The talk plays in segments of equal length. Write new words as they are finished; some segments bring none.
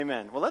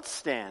Amen. Well, let's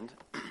stand,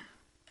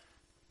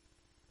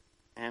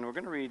 and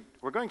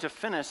we're going to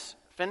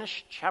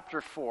finish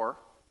chapter 4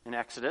 in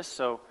Exodus.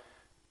 So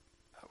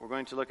we're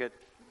going to look at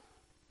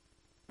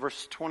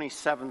verse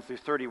 27 through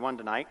 31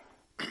 tonight,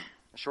 a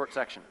short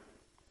section.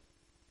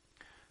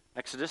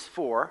 Exodus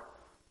 4,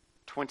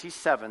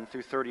 27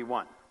 through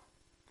 31.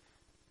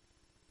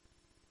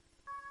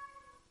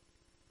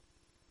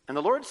 And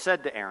the Lord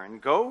said to Aaron,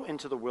 "Go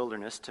into the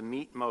wilderness to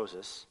meet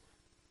Moses."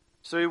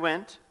 So he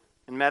went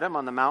and met him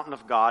on the mountain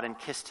of God and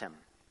kissed him.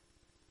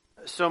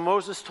 So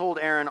Moses told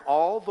Aaron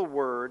all the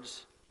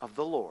words of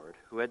the Lord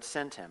who had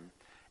sent him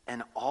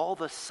and all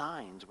the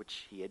signs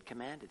which he had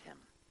commanded him.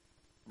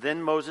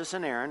 Then Moses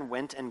and Aaron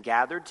went and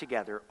gathered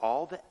together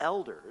all the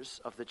elders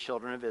of the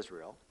children of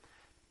Israel,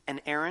 and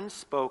Aaron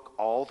spoke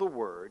all the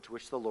words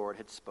which the Lord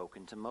had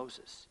spoken to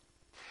Moses.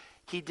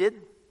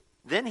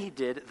 Then he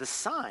did the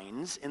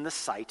signs in the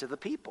sight of the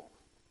people.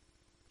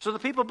 So the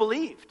people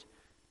believed.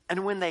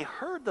 And when they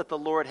heard that the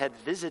Lord had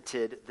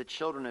visited the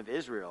children of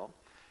Israel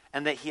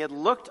and that he had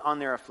looked on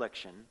their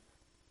affliction,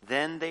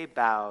 then they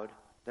bowed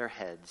their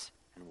heads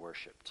and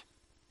worshipped.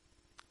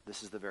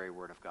 This is the very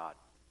word of God.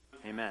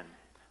 Amen.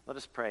 Let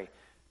us pray.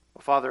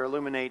 Well, Father,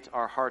 illuminate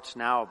our hearts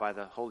now by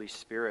the Holy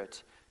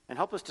Spirit and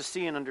help us to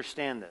see and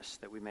understand this,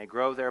 that we may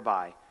grow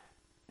thereby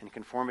in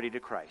conformity to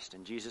Christ.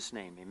 In Jesus'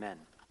 name, amen.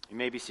 You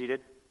may be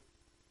seated.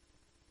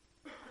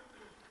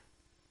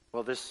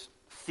 Well, this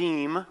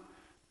theme,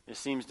 it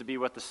seems to be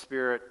what the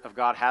Spirit of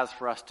God has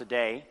for us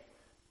today,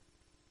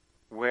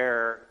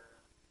 where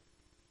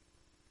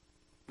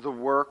the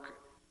work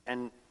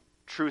and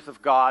truth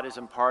of God is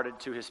imparted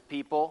to his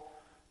people,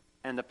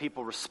 and the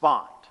people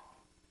respond.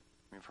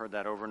 We've heard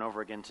that over and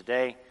over again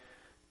today.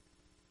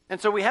 And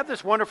so we have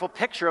this wonderful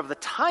picture of the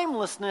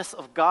timelessness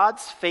of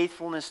God's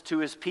faithfulness to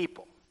his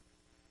people.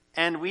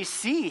 And we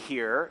see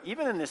here,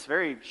 even in this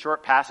very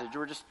short passage,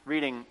 we're just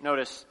reading,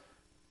 notice,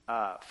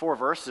 4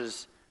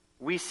 verses,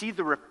 we see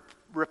the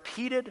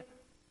repeated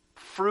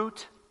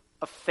fruit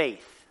of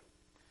faith.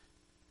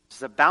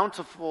 It's a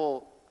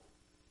bountiful,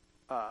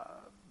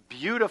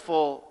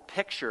 beautiful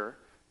picture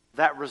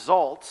that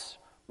results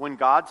when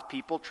God's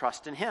people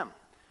trust in him.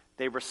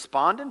 They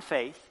respond in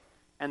faith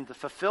and to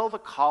fulfill the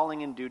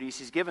calling and duties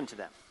he's given to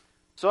them.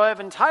 So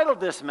I've entitled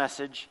this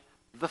message,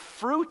 "The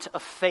Fruit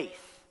of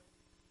Faith."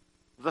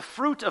 The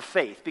fruit of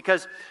faith,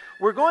 because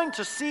we're going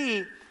to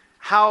see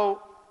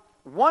how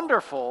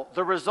wonderful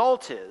the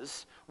result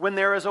is when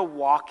there is a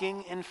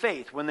walking in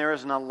faith, when there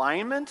is an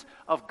alignment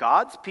of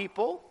God's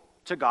people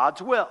to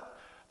God's will.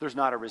 There's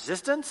not a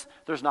resistance,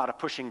 there's not a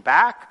pushing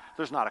back,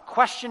 there's not a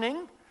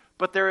questioning,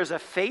 but there is a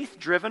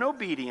faith-driven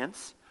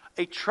obedience,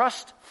 a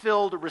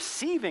trust-filled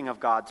receiving of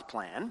God's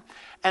plan,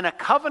 and a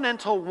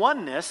covenantal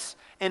oneness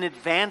in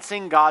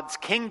advancing God's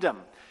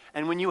kingdom.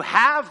 And when you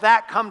have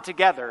that come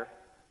together,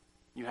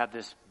 you have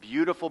this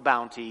beautiful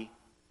bounty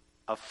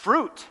of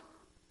fruit,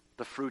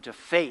 the fruit of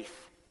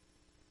faith.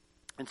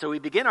 And so we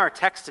begin our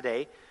text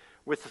today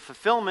with the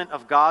fulfillment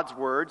of God's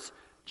words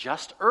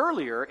just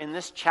earlier in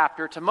this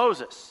chapter to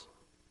Moses.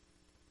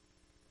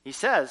 He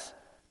says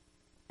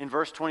in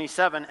verse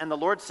 27, "And the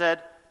Lord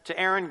said to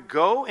Aaron,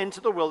 'Go into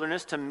the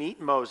wilderness to meet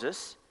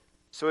Moses.'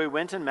 So he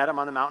went and met him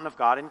on the mountain of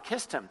God and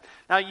kissed him."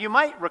 Now you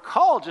might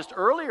recall just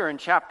earlier in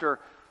chapter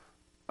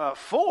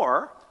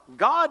 4,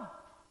 God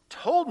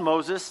told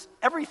Moses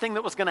everything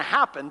that was going to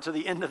happen to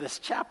the end of this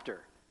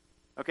chapter.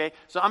 Okay,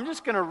 so I'm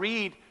just going to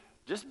read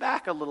just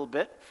back a little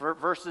bit for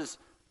verses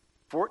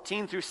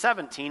 14 through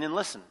 17 and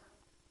listen.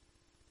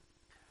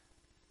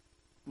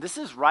 This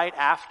is right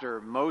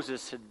after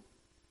Moses had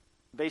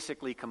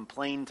basically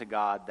complained to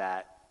God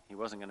that he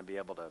wasn't going to be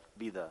able to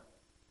be the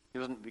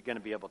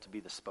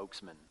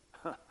spokesman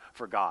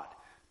for God.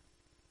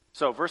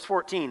 So verse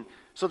 14,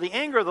 "So the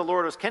anger of the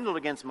Lord was kindled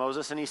against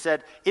Moses, and he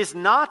said, 'Is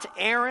not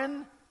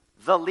Aaron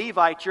the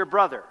Levite your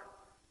brother?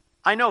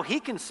 I know he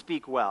can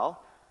speak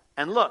well,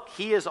 and look,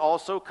 he is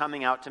also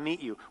coming out to meet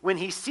you. When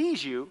he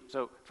sees you,'"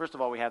 so first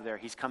of all we have there,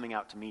 "he's coming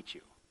out to meet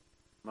you."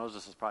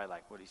 Moses is probably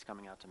like, "What, he's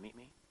coming out to meet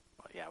me?"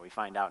 Well, yeah, we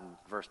find out in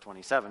verse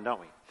 27, don't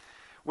we?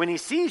 "When he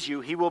sees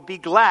you, he will be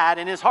glad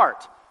in his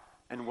heart."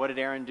 And what did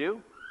Aaron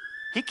do?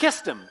 He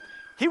kissed him.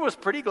 He was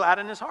pretty glad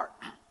in his heart.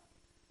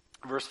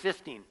 Verse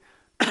 15,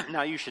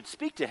 "Now you should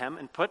speak to him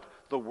and put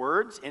the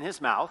words in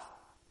his mouth,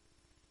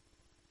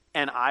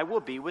 and I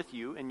will be with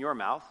you in your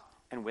mouth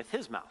and with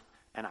his mouth,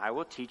 and I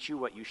will teach you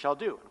what you shall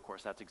do." And of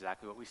course, that's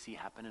exactly what we see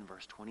happen in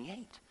verse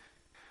 28.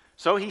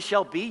 "So he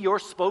shall be your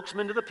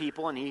spokesman to the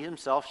people, and he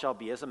himself shall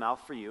be as a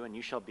mouth for you, and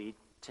you shall be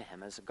to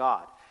him as a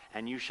God.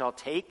 And you shall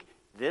take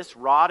this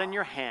rod in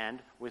your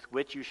hand with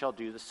which you shall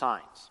do the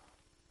signs."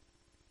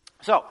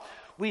 So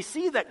we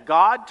see that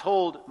God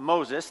told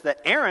Moses that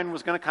Aaron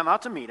was going to come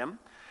out to meet him,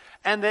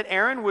 and that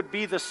Aaron would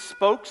be the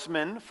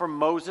spokesman for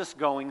Moses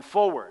going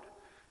forward.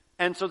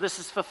 And so this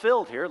is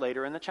fulfilled here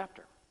later in the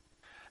chapter.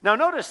 Now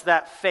notice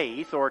that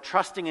faith, or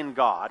trusting in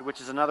God,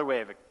 which is another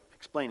way of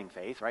explaining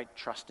faith, right?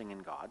 Trusting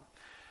in God.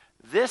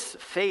 This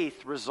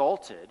faith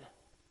resulted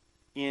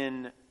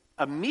in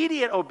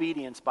immediate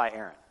obedience by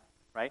Aaron,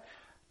 right?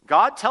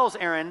 God tells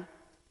Aaron,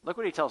 Look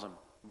what he tells him.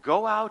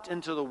 Go out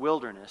into the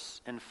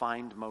wilderness and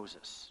find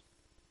Moses.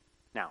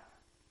 Now,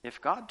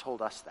 if God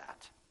told us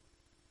that,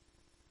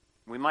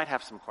 we might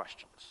have some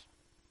questions.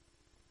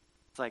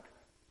 It's like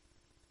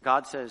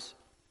God says,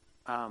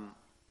 Mr.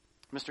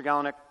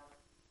 Galenik,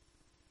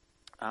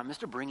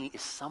 Mr. Bringy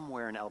is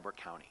somewhere in Elbert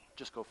County.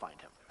 Just go find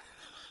him.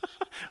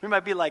 We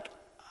might be like,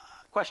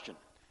 question.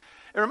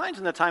 It reminds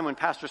me of the time when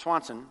Pastor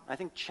Swanson, I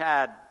think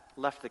Chad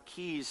left the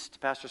keys to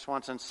Pastor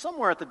Swanson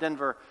somewhere at the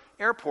Denver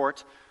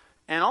airport,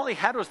 and all he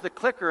had was the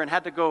clicker and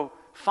had to go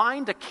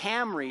find a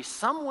Camry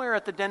somewhere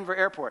at the Denver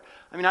airport.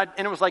 And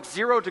it was like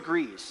 0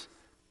 degrees.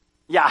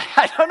 Yeah,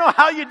 I don't know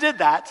how you did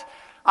that.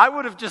 I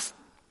would have just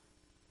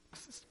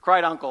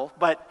cried uncle,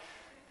 but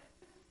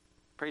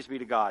praise be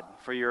to God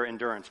for your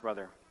endurance,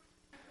 brother.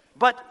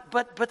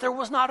 But there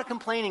was not a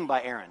complaining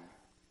by Aaron.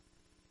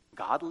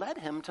 God led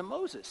him to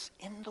Moses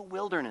in the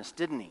wilderness,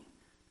 didn't he?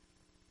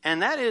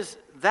 And that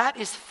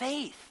is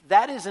faith.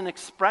 That is an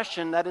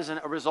expression, that is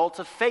a result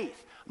of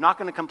faith. I'm not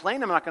going to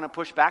complain. I'm not going to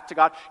push back to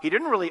God. He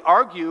didn't really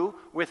argue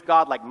with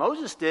God like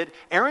Moses did.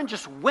 Aaron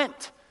just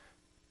went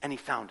and he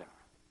found him.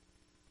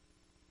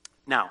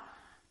 Now,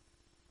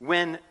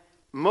 when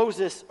when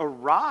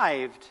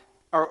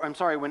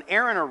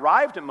Aaron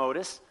arrived at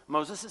Moses,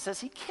 it says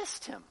he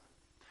kissed him.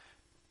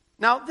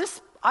 Now,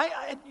 this,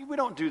 we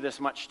don't do this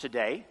much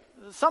today.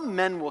 Some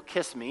men will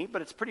kiss me,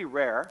 but it's pretty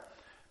rare.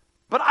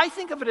 But I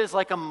think of it as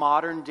like a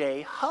modern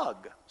day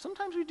hug.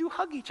 Sometimes we do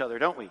hug each other,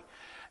 don't we?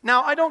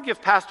 Now, I don't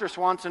give Pastor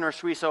Swanson or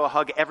Suiso a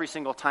hug every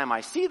single time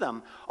I see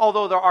them,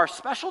 although there are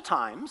special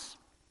times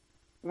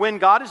when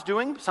God is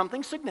doing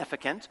something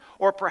significant,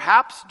 or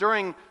perhaps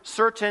during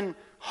certain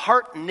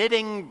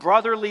heart-knitting,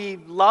 brotherly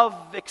love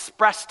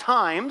expressed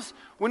times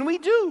when we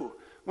do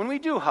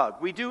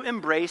hug. We do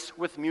embrace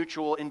with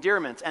mutual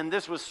endearments. And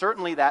this was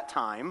certainly that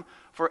time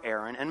for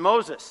Aaron and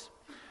Moses.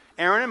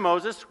 Aaron and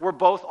Moses were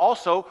both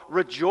also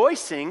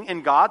rejoicing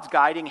in God's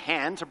guiding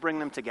hand to bring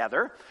them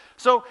together.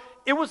 So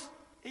it was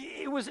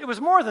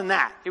more than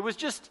that.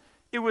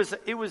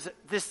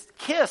 This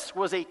kiss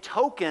was a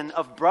token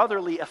of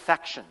brotherly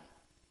affection,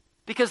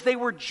 because they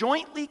were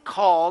jointly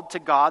called to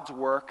God's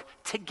work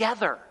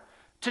together,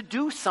 to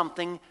do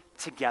something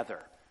together.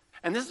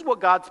 And this is what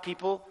God's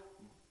people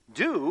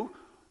do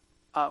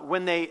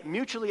when they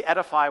mutually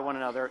edify one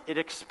another. It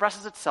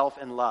expresses itself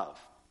in love.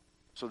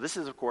 So this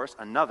is, of course,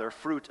 another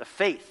fruit of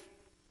faith.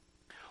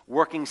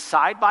 Working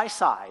side by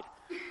side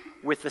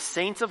with the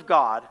saints of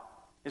God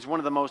is one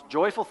of the most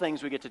joyful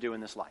things we get to do in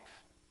this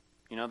life.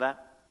 You know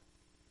that?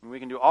 We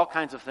can do all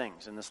kinds of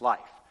things in this life.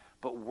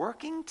 But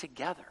working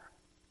together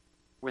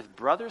with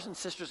brothers and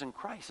sisters in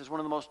Christ is one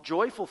of the most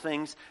joyful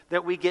things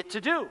that we get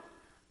to do.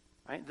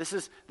 Right? This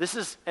is,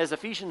 as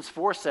Ephesians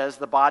 4 says,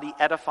 the body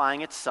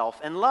edifying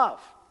itself in love.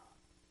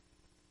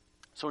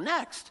 So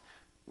next,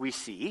 we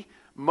see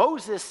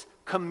Moses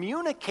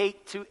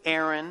communicate to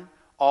Aaron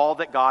all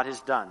that God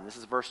has done. This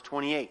is verse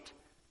 28.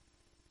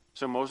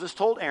 So Moses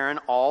told Aaron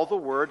all the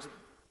words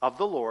of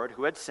the Lord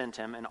who had sent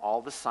him and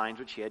all the signs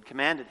which he had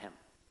commanded him.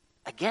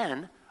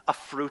 Again, a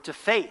fruit of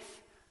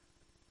faith.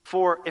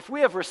 For if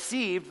we have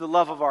received the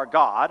love of our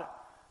God,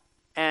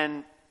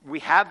 and we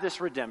have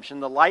this redemption,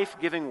 the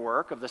life-giving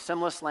work of the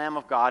sinless Lamb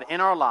of God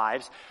in our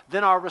lives,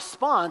 then our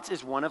response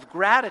is one of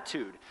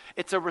gratitude.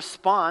 It's a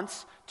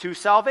response to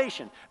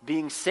salvation.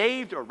 Being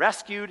saved or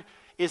rescued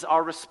is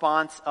our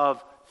response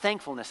of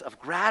thankfulness, of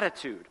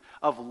gratitude,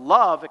 of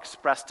love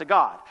expressed to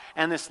God.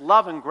 And this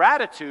love and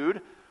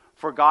gratitude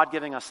for God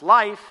giving us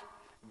life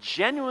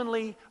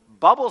genuinely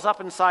bubbles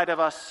up inside of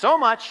us so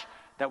much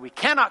that we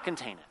cannot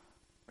contain it,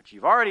 which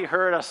you've already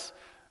heard us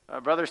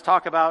brothers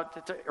talk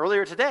about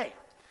earlier today.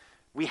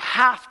 We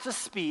have to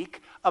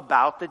speak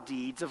about the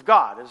deeds of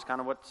God. This is kind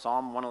of what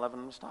Psalm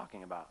 111 was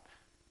talking about.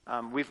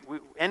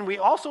 And we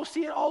also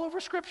see it all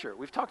over Scripture.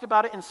 We've talked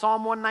about it in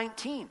Psalm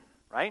 119,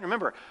 right?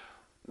 Remember,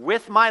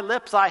 with my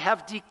lips I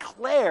have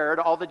declared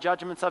all the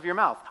judgments of your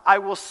mouth. I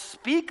will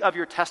speak of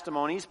your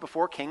testimonies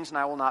before kings, and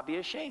I will not be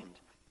ashamed.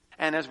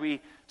 And as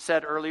we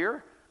said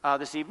earlier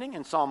this evening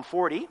in Psalm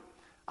 40,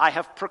 I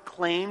have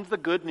proclaimed the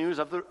good news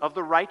of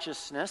the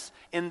righteousness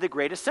in the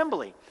great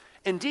assembly.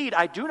 Indeed,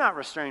 I do not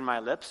restrain my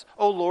lips.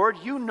 O Lord,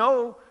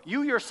 you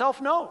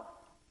yourself know.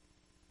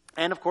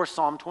 And of course,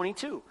 Psalm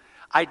 22.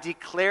 I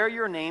declare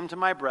your name to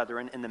my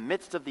brethren. In the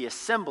midst of the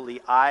assembly,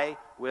 I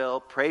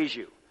will praise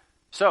you.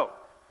 So,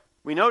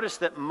 we notice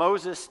that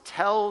Moses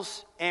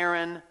tells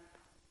Aaron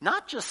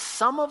not just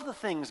some of the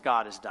things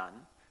God has done,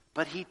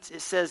 but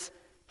it says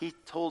he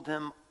told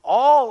him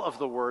all of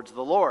the words of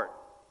the Lord.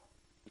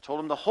 He told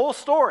him the whole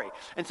story.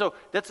 And so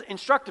that's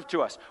instructive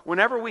to us.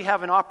 Whenever we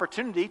have an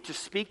opportunity to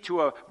speak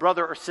to a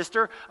brother or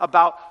sister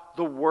about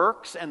the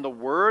works and the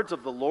words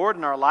of the Lord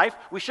in our life,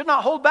 we should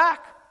not hold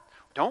back.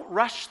 Don't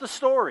rush the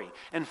story.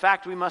 In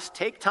fact, we must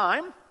take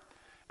time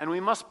and we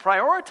must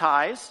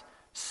prioritize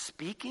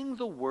speaking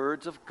the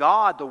words of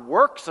God, the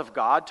works of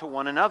God to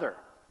one another.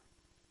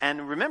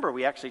 And remember,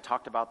 we actually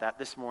talked about that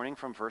this morning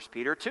from 1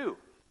 Peter 2.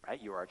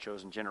 right? You are a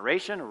chosen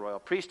generation, a royal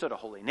priesthood, a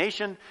holy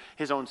nation,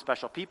 his own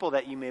special people,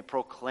 that you may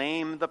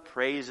proclaim the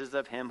praises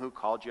of him who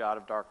called you out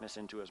of darkness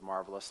into his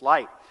marvelous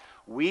light.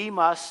 We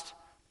must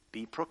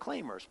be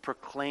proclaimers,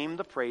 proclaim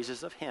the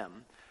praises of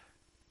him.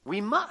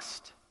 We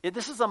must.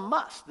 This is a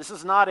must. This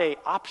is not an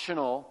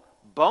optional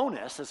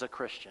bonus as a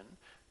Christian.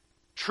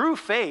 True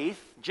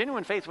faith,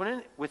 genuine faith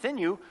within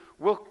you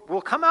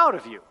will come out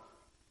of you.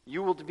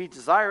 You will be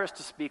desirous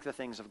to speak the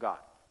things of God.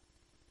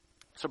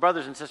 So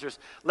brothers and sisters,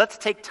 let's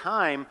take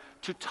time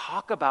to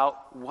talk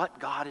about what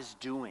God is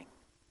doing.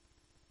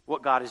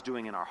 What God is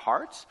doing in our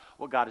hearts,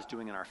 what God is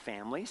doing in our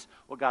families,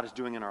 what God is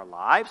doing in our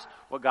lives,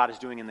 what God is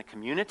doing in the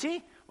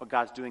community, what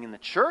God's doing in the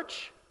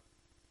church.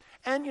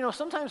 And,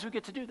 sometimes we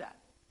get to do that.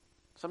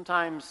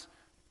 Sometimes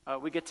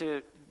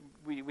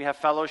we have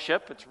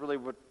fellowship. It's really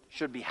what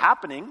should be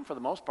happening for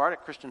the most part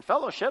at Christian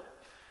fellowship.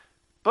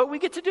 But we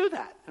get to do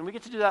that. And we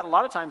get to do that a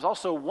lot of times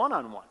also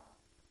one-on-one.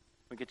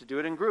 We get to do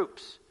it in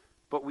groups.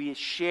 But we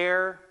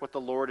share what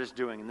the Lord is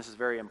doing, and this is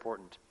very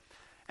important.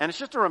 And it's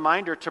just a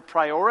reminder to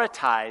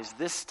prioritize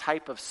this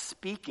type of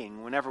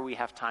speaking whenever we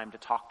have time to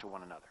talk to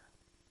one another,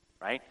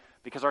 right?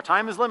 Because our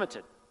time is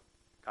limited.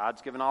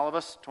 God's given all of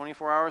us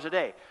 24 hours a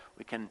day.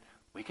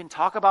 We can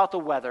talk about the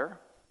weather,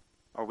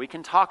 or we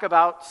can talk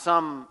about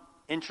some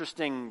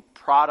interesting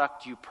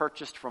product you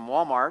purchased from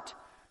Walmart,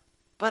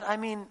 but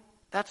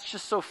that's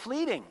just so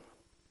fleeting.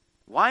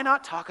 Why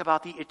not talk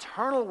about the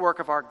eternal work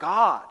of our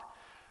God,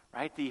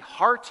 right? The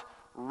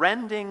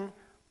heart-rending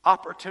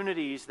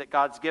opportunities that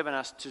God's given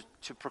us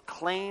to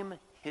proclaim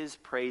his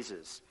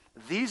praises.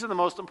 These are the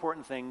most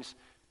important things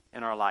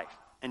in our life.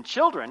 And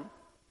children,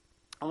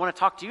 I want to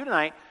talk to you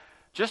tonight.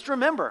 Just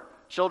remember,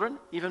 children,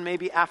 even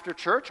maybe after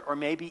church or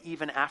maybe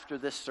even after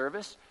this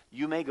service,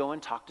 you may go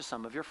and talk to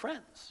some of your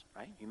friends,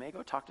 right? You may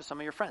go talk to some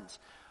of your friends.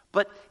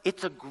 But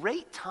it's a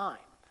great time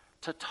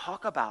to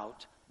talk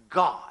about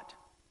God.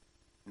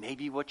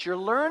 Maybe what you're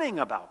learning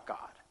about God.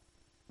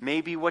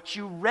 Maybe what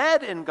you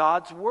read in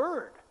God's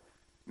Word.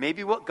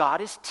 Maybe what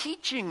God is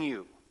teaching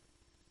you.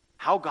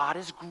 How God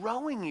is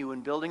growing you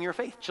and building your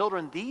faith.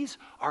 Children, these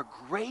are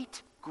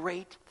great,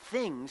 great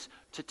things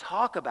to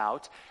talk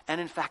about and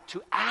in fact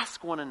to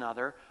ask one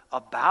another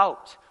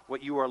about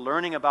what you are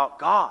learning about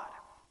God.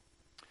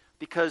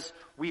 Because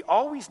we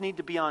always need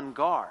to be on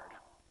guard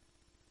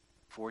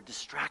for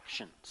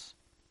distractions.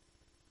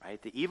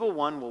 Right? The evil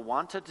one will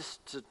want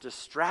to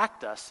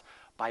distract us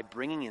by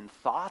bringing in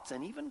thoughts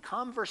and even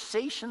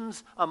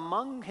conversations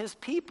among his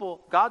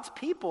people, God's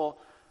people,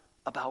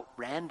 about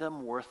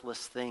random,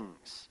 worthless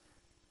things.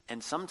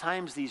 And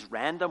sometimes these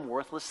random,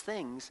 worthless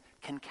things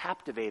can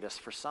captivate us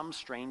for some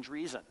strange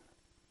reason.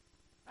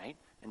 Right?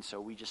 And so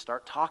we just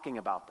start talking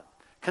about them.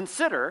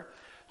 Consider,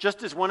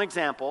 just as one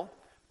example,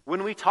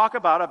 when we talk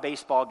about a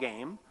baseball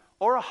game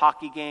or a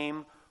hockey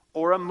game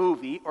or a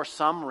movie or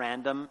some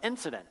random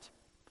incident.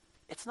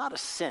 It's not a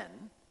sin.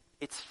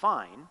 It's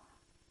fine.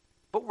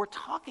 But we're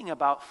talking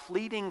about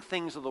fleeting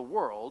things of the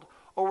world,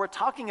 or we're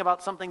talking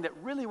about something that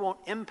really won't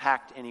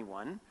impact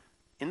anyone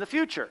in the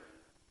future.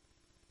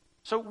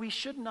 So we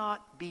should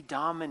not be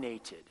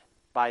dominated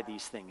by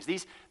these things.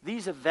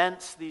 These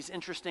events, these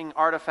interesting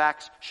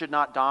artifacts should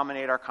not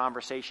dominate our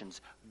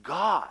conversations.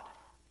 God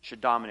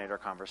should dominate our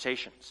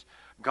conversations.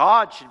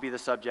 God should be the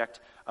subject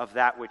of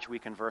that which we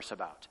converse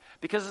about.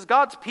 Because as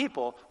God's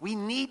people, we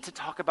need to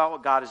talk about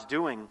what God is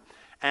doing,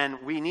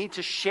 and we need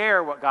to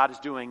share what God is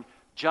doing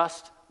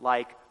just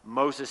like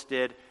Moses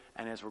did,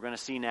 and as we're going to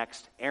see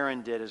next,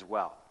 Aaron did as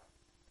well.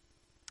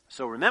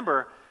 So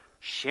remember,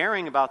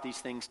 sharing about these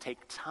things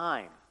takes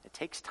time. It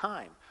takes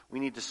time. We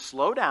need to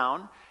slow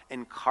down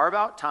and carve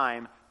out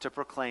time to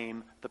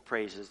proclaim the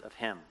praises of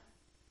him.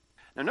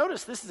 Now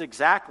notice this is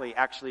exactly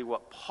actually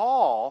what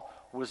Paul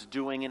was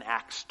doing in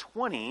Acts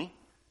 20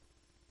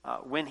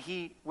 when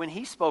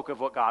he spoke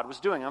of what God was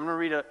doing. I'm going to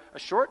read a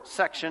short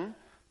section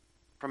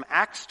from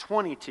Acts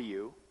 20 to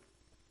you,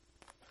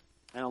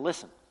 and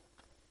listen.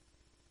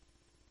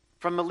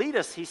 From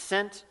Miletus he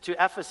sent to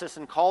Ephesus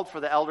and called for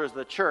the elders of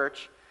the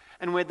church,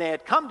 and when they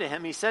had come to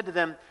him, he said to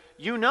them,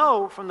 "You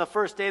know from the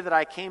first day that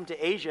I came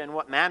to Asia in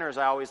what manners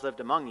I always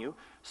lived among you,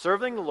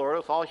 serving the Lord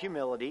with all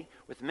humility,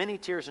 with many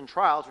tears and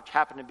trials which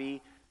happened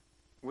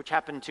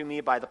to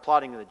me by the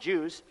plotting of the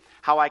Jews,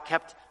 how I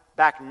kept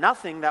back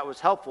nothing that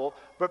was helpful,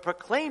 but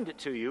proclaimed it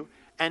to you,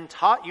 and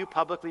taught you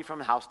publicly from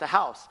house to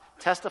house,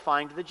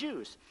 testifying to the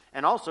Jews,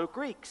 and also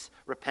Greeks,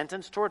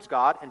 repentance towards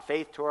God and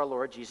faith to our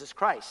Lord Jesus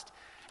Christ.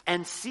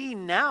 And see,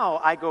 now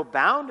I go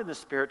bound in the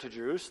Spirit to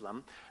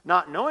Jerusalem,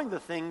 not knowing the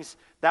things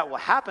that will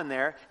happen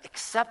there,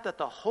 except that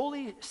the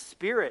Holy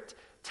Spirit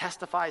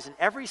testifies in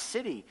every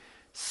city,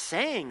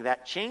 saying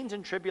that chains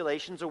and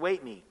tribulations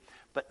await me.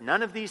 But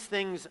none of these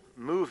things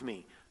move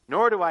me,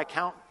 nor do I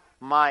count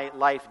my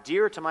life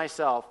dear to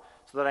myself,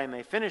 so that I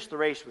may finish the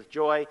race with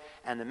joy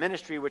and the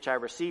ministry which I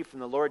received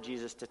from the Lord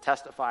Jesus to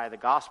testify the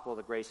gospel of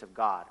the grace of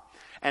God.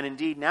 And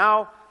indeed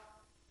now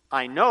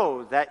I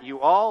know that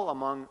you all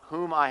among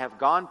whom I have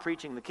gone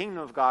preaching the kingdom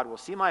of God will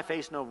see my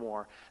face no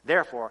more.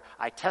 Therefore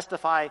I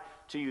testify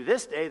to you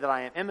this day that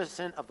I am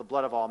innocent of the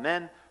blood of all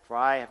men, for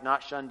I have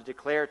not shunned to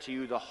declare to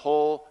you the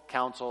whole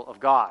counsel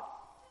of God.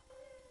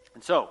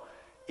 And so,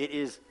 it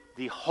is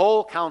the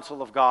whole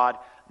counsel of God,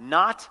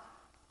 not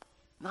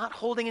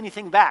holding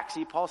anything back.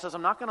 See, Paul says,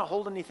 I'm not going to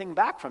hold anything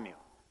back from you.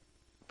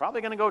 You're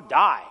probably going to go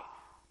die.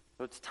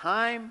 So it's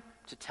time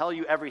to tell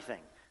you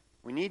everything.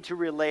 We need to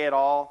relay it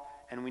all,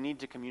 and we need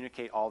to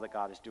communicate all that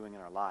God is doing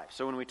in our lives.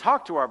 So when we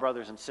talk to our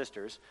brothers and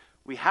sisters,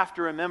 we have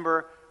to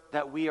remember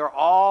that we are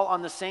all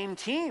on the same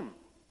team,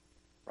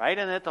 right?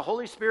 And that the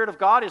Holy Spirit of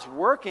God is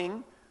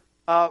working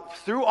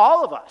through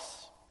all of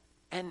us.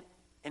 And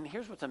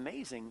here's what's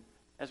amazing,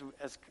 as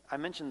I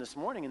mentioned this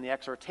morning in the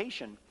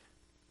exhortation,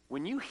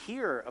 when you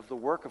hear of the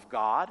work of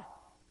God,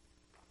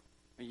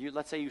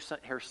 let's say you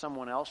hear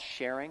someone else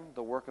sharing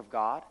the work of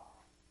God,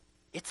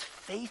 it's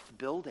faith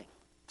building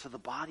to the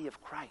body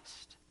of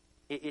Christ.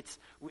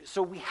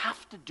 So we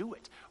have to do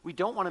it. We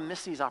don't want to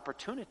miss these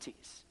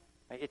opportunities.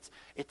 Right?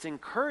 It's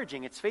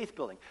encouraging. It's faith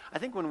building. I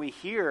think when we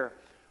hear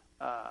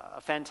a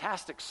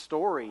fantastic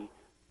story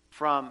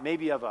from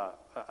maybe of a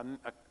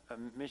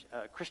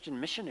Christian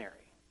missionary,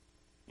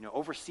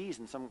 overseas,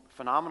 and some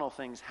phenomenal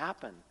things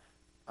happen,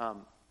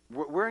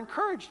 we're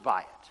encouraged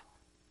by it.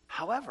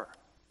 However,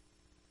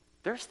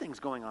 there's things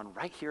going on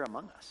right here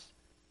among us.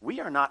 We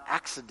are not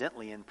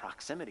accidentally in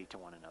proximity to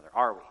one another,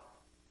 are we?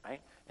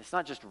 Right? It's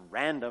not just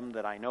random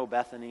that I know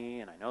Bethany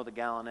and I know the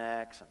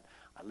Gallon-X and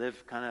I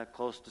live kind of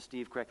close to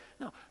Steve Craig.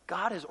 No,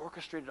 God has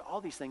orchestrated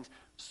all these things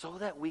so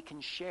that we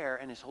can share,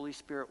 and His Holy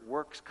Spirit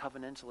works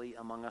covenantally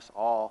among us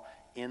all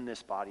in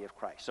this body of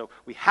Christ. So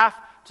we have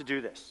to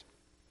do this.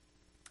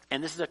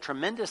 And this is a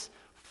tremendous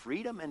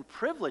freedom and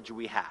privilege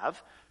we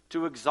have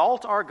to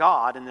exalt our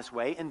God in this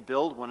way and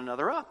build one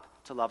another up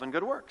to love and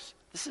good works.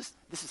 This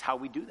is how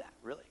we do that,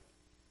 really.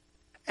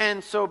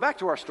 And so back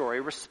to our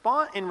story.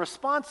 In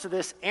response to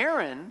this,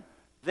 Aaron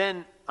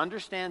then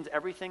understands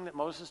everything that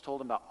Moses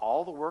told him about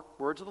all the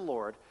words of the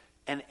Lord,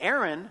 and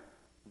Aaron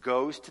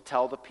goes to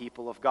tell the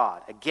people of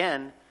God.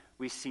 Again,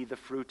 we see the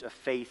fruit of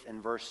faith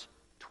in verse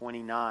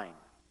 29.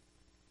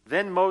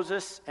 Then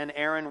Moses and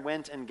Aaron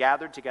went and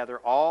gathered together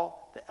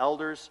all the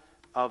elders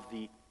of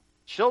the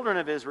children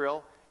of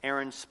Israel.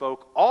 Aaron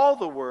spoke all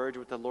the words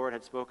which the Lord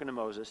had spoken to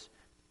Moses.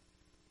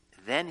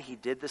 Then he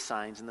did the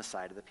signs in the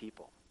sight of the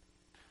people.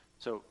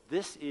 So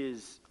this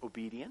is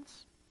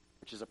obedience,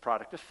 which is a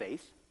product of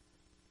faith.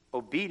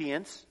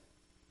 Obedience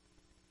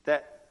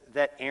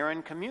that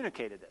Aaron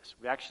communicated this.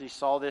 We actually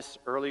saw this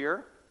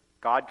earlier.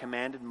 God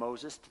commanded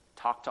Moses to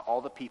talk to all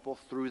the people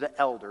through the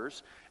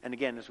elders. And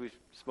again, as we've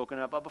spoken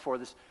about before,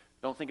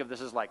 don't think of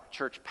this as like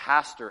church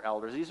pastor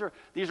elders.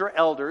 These are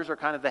elders, or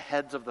kind of the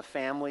heads of the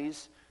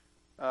families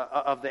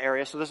of the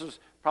area. So this was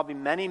probably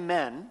many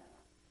men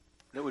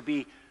that would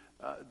be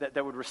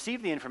that would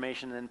receive the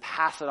information and then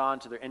pass it on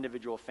to their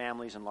individual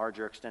families and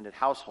larger extended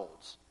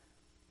households.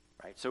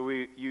 Right? So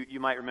you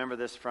might remember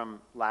this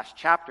from last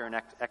chapter in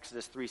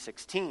Exodus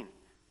 3:16,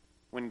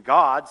 when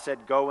God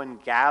said, "Go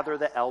and gather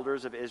the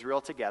elders of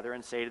Israel together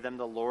and say to them,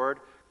 the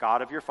Lord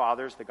God of your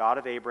fathers, the God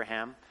of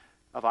Abraham,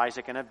 of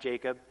Isaac, and of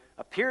Jacob,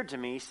 appeared to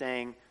me,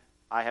 saying,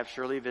 I have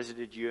surely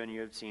visited you, and you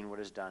have seen what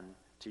is done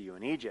to you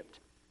in Egypt."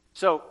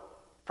 So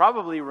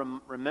probably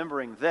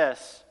remembering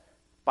this,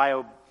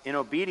 in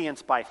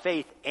obedience by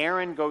faith,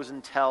 Aaron goes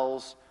and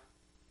tells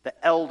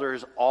the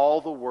elders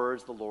all the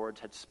words the Lord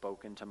had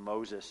spoken to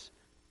Moses.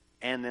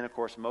 And then, of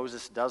course,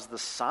 Moses does the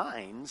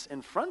signs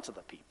in front of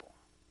the people.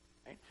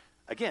 Right?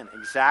 Again,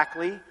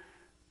 exactly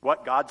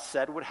what God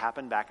said would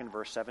happen back in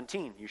verse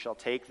 17. You shall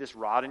take this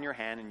rod in your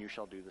hand and you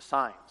shall do the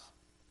signs.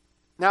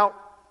 Now,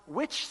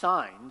 which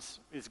signs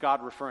is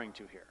God referring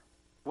to here?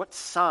 What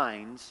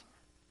signs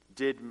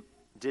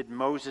did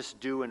Moses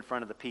do in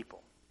front of the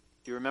people?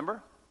 Do you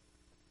remember?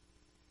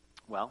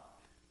 Well,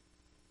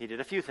 he did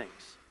a few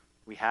things.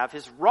 We have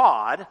his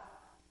rod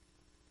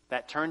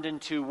that turned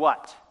into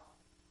what?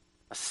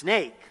 A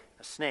snake.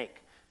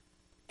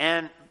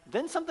 And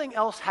then something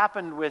else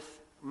happened with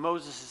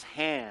Moses'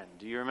 hand.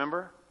 Do you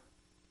remember?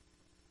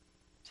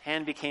 His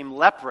hand became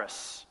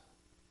leprous.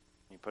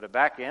 He put it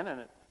back in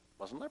and it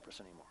wasn't leprous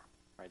anymore.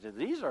 Right? So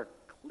these are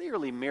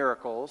clearly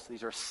miracles.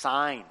 These are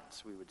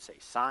signs, we would say,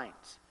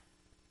 signs.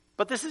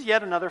 But this is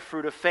yet another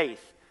fruit of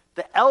faith.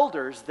 The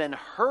elders then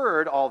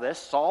heard all this,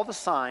 saw the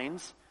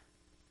signs,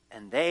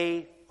 and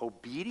they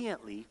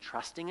obediently,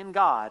 trusting in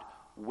God,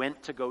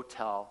 went to go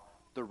tell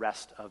the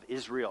rest of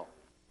Israel.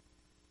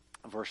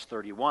 Verse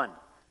 31,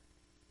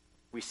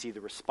 we see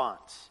the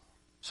response.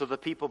 So the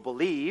people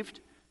believed,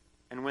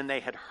 and when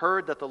they had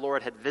heard that the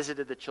Lord had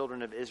visited the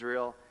children of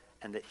Israel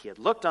and that he had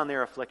looked on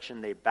their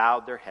affliction, they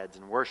bowed their heads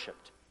and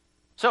worshipped.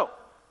 So,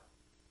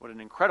 what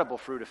an incredible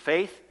fruit of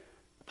faith.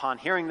 Upon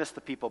hearing this,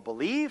 the people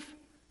believe,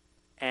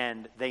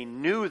 and they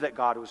knew that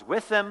God was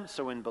with them.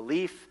 So in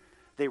belief,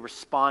 they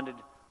responded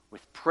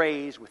with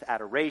praise, with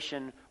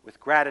adoration, with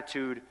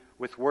gratitude,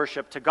 with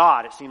worship to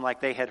God. It seemed like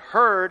they had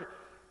heard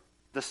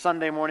the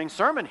Sunday morning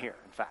sermon here,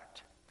 in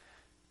fact.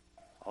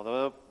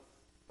 Although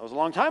that was a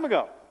long time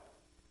ago.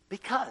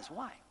 Because,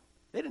 why?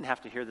 They didn't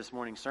have to hear this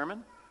morning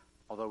sermon,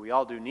 although we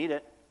all do need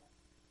it.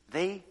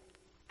 They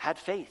had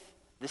faith.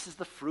 This is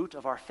the fruit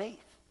of our faith,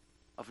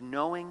 of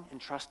knowing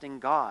and trusting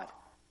God,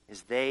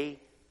 is they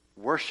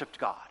worshiped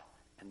God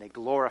and they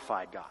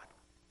glorified God.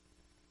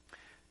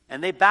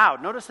 And they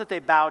bowed. Notice that they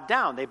bowed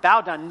down. They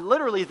bowed down.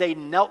 Literally, they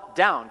knelt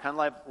down, kind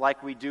of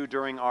like we do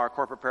during our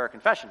corporate prayer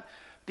confession,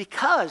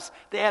 because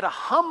they had a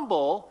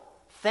humble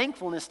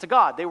thankfulness to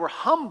God. They were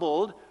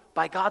humbled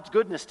by God's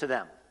goodness to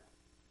them.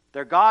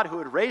 Their God who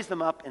had raised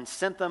them up and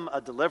sent them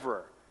a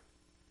deliverer.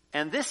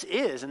 And this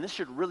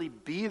should really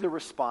be the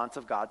response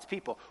of God's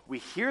people. We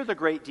hear the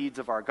great deeds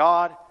of our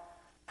God,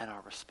 and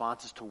our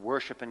response is to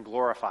worship and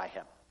glorify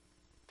him.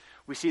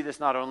 We see this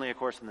not only, of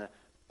course, in the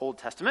Old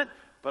Testament,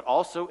 but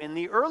also in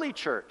the early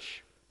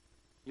church.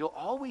 You'll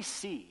always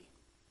see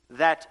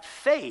that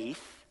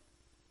faith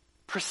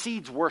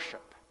precedes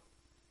worship.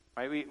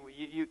 Right?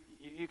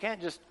 You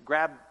can't just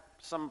grab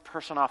some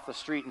person off the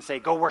street and say,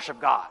 go worship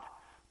God.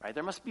 Right?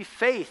 There must be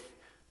faith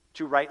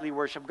to rightly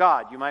worship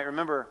God. You might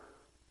remember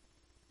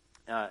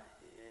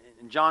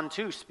in John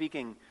 2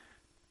 speaking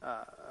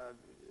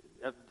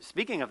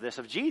of this,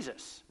 of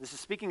Jesus. This is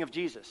speaking of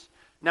Jesus.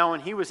 Now,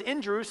 when he was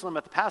in Jerusalem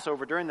at the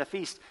Passover during the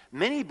feast,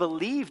 many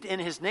believed in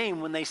his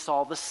name when they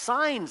saw the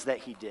signs that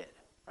he did.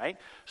 Right?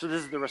 So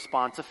this is the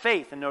response of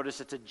faith. And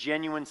notice it's a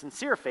genuine,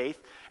 sincere faith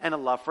and a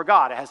love for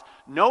God. It has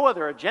no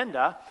other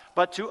agenda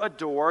but to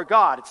adore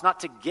God. It's not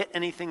to get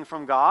anything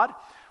from God.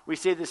 We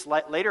see this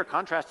later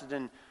contrasted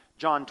in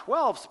John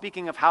 12,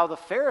 speaking of how the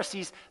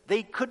Pharisees,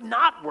 they could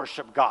not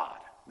worship God.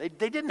 They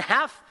didn't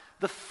have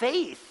the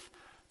faith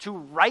to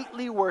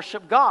rightly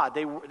worship God.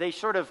 They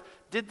sort of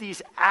did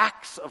these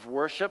acts of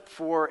worship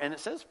and it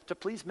says, to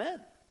please men.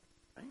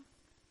 Right?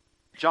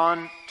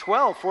 John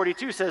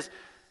 12:42 says,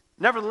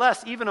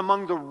 nevertheless, even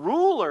among the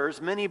rulers,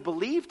 many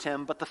believed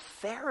him, but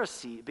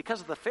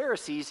because of the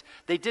Pharisees,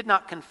 they did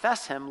not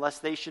confess him,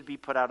 lest they should be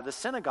put out of the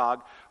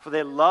synagogue, for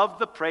they loved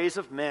the praise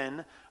of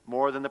men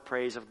more than the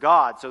praise of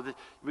God. So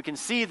we can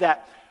see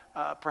that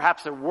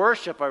perhaps a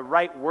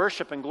right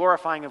worship and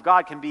glorifying of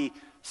God can be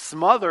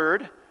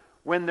smothered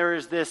when there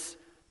is this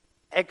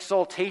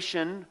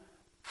exaltation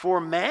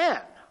for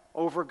man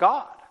over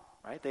God.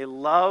 Right? They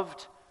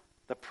loved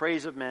the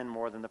praise of men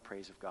more than the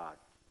praise of God.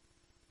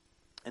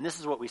 And this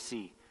is what we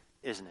see,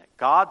 isn't it?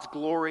 God's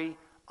glory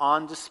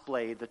on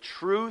display. The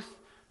truth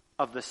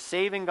of the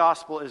saving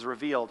gospel is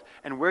revealed.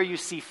 And where you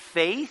see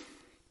faith,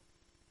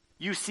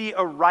 you see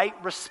a right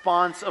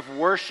response of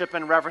worship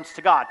and reverence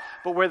to God.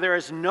 But where there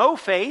is no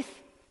faith,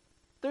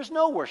 there's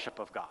no worship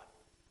of God.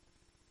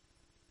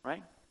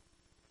 Right?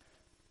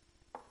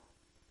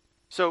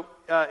 So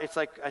it's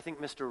like, I think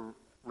Mr.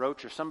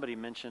 Roach or somebody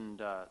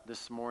mentioned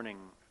this morning,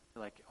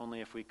 like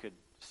only if we could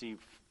see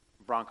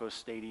Broncos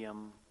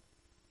Stadium,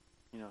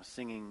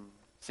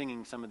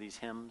 singing some of these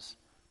hymns.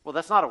 Well,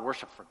 that's not a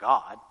worship for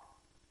God,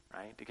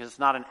 right? Because it's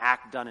not an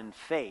act done in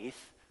faith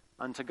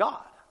unto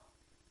God.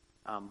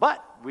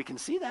 But we can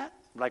see that,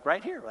 like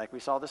right here, like we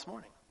saw this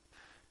morning.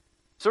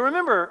 So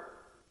remember,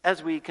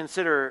 as we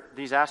consider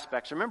these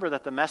aspects, remember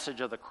that the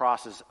message of the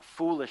cross is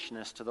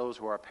foolishness to those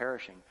who are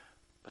perishing.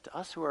 But to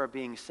us who are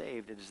being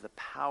saved, it is the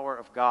power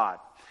of God.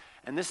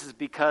 And this is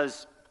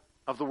because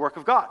of the work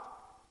of God.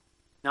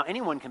 Now,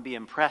 anyone can be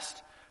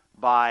impressed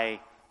by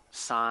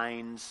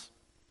signs,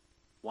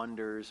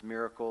 wonders,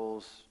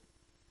 miracles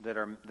that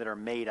are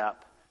made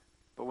up.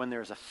 But when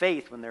there's a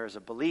faith, when there is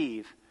a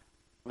belief,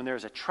 when there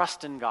is a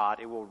trust in God,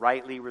 it will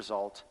rightly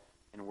result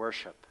in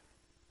worship.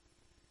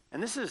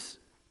 And this is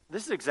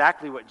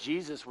exactly what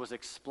Jesus was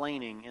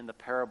explaining in the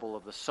parable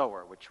of the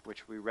sower,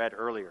 which we read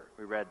earlier.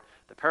 We read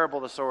the parable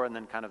of the sower and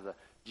then kind of the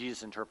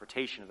Jesus'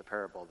 interpretation of the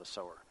parable of the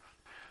sower.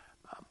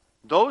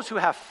 Those who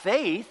have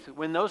faith,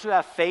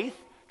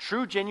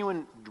 true,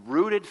 genuine,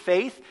 rooted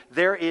faith,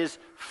 there is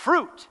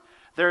fruit.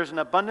 There is an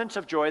abundance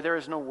of joy. There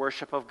is no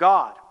worship of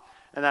God.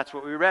 And that's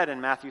what we read in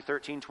Matthew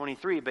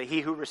 13:23. But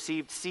he who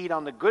received seed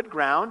on the good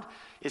ground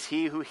is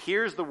he who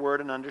hears the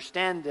word and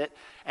understands it,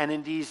 and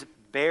indeed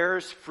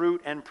bears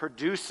fruit and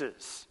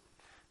produces.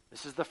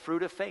 This is the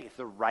fruit of faith,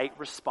 the right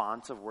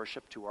response of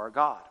worship to our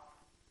God.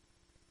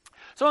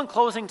 So in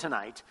closing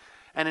tonight,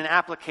 and in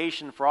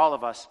application for all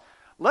of us,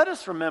 let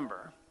us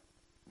remember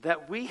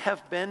that we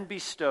have been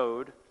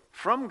bestowed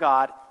from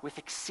God with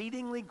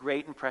exceedingly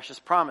great and precious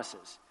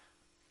promises.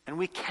 And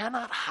we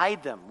cannot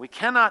hide them. We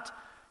cannot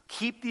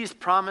keep these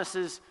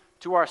promises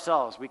to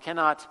ourselves. We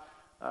cannot,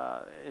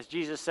 as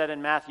Jesus said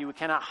in Matthew, we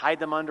cannot hide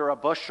them under a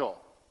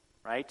bushel,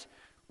 right?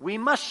 We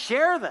must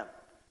share them.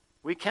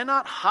 We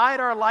cannot hide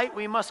our light.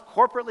 We must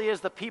corporately,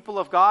 as the people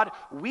of God,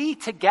 we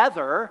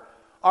together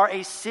are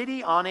a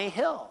city on a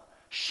hill,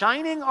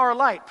 shining our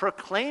light,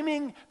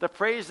 proclaiming the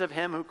praise of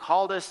him who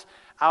called us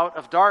out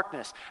of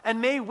darkness. And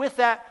may with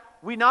that,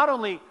 we not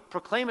only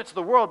proclaim it to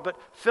the world, but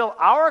fill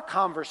our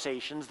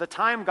conversations, the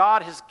time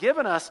God has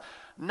given us,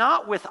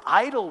 not with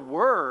idle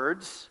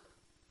words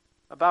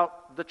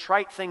about the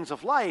trite things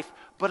of life,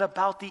 but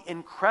about the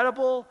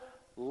incredible,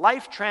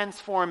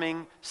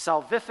 life-transforming,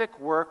 salvific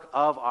work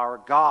of our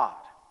God.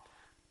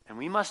 And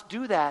we must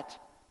do that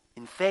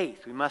in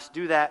faith. We must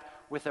do that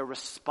with a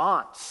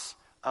response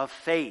of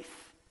faith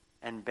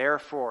and bear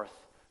forth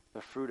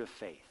the fruit of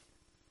faith.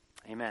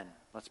 Amen.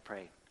 Let's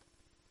pray.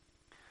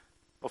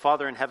 Oh,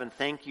 Father in heaven,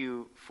 thank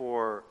you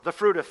for the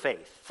fruit of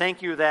faith.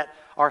 Thank you that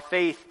our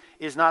faith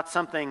is not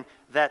something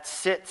that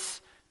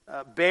sits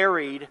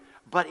buried,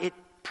 but it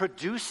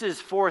produces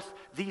forth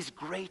these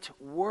great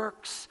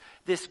works,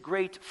 this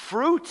great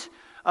fruit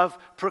of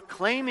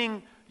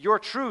proclaiming your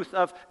truth,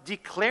 of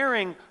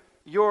declaring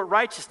your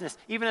righteousness,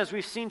 even as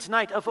we've seen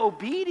tonight, of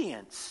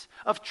obedience,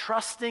 of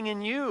trusting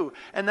in you.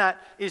 And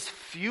that is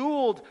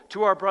fueled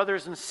to our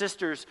brothers and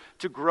sisters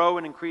to grow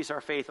and increase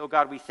our faith. Oh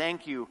God, we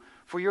thank you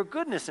for your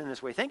goodness in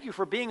this way. Thank you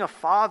for being a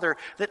Father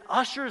that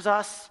ushers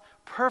us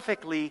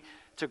perfectly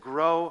to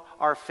grow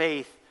our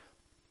faith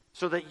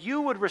so that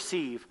you would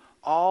receive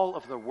all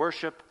of the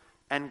worship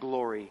and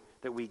glory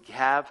that we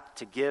have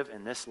to give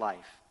in this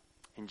life.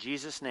 In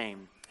Jesus'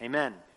 name, amen.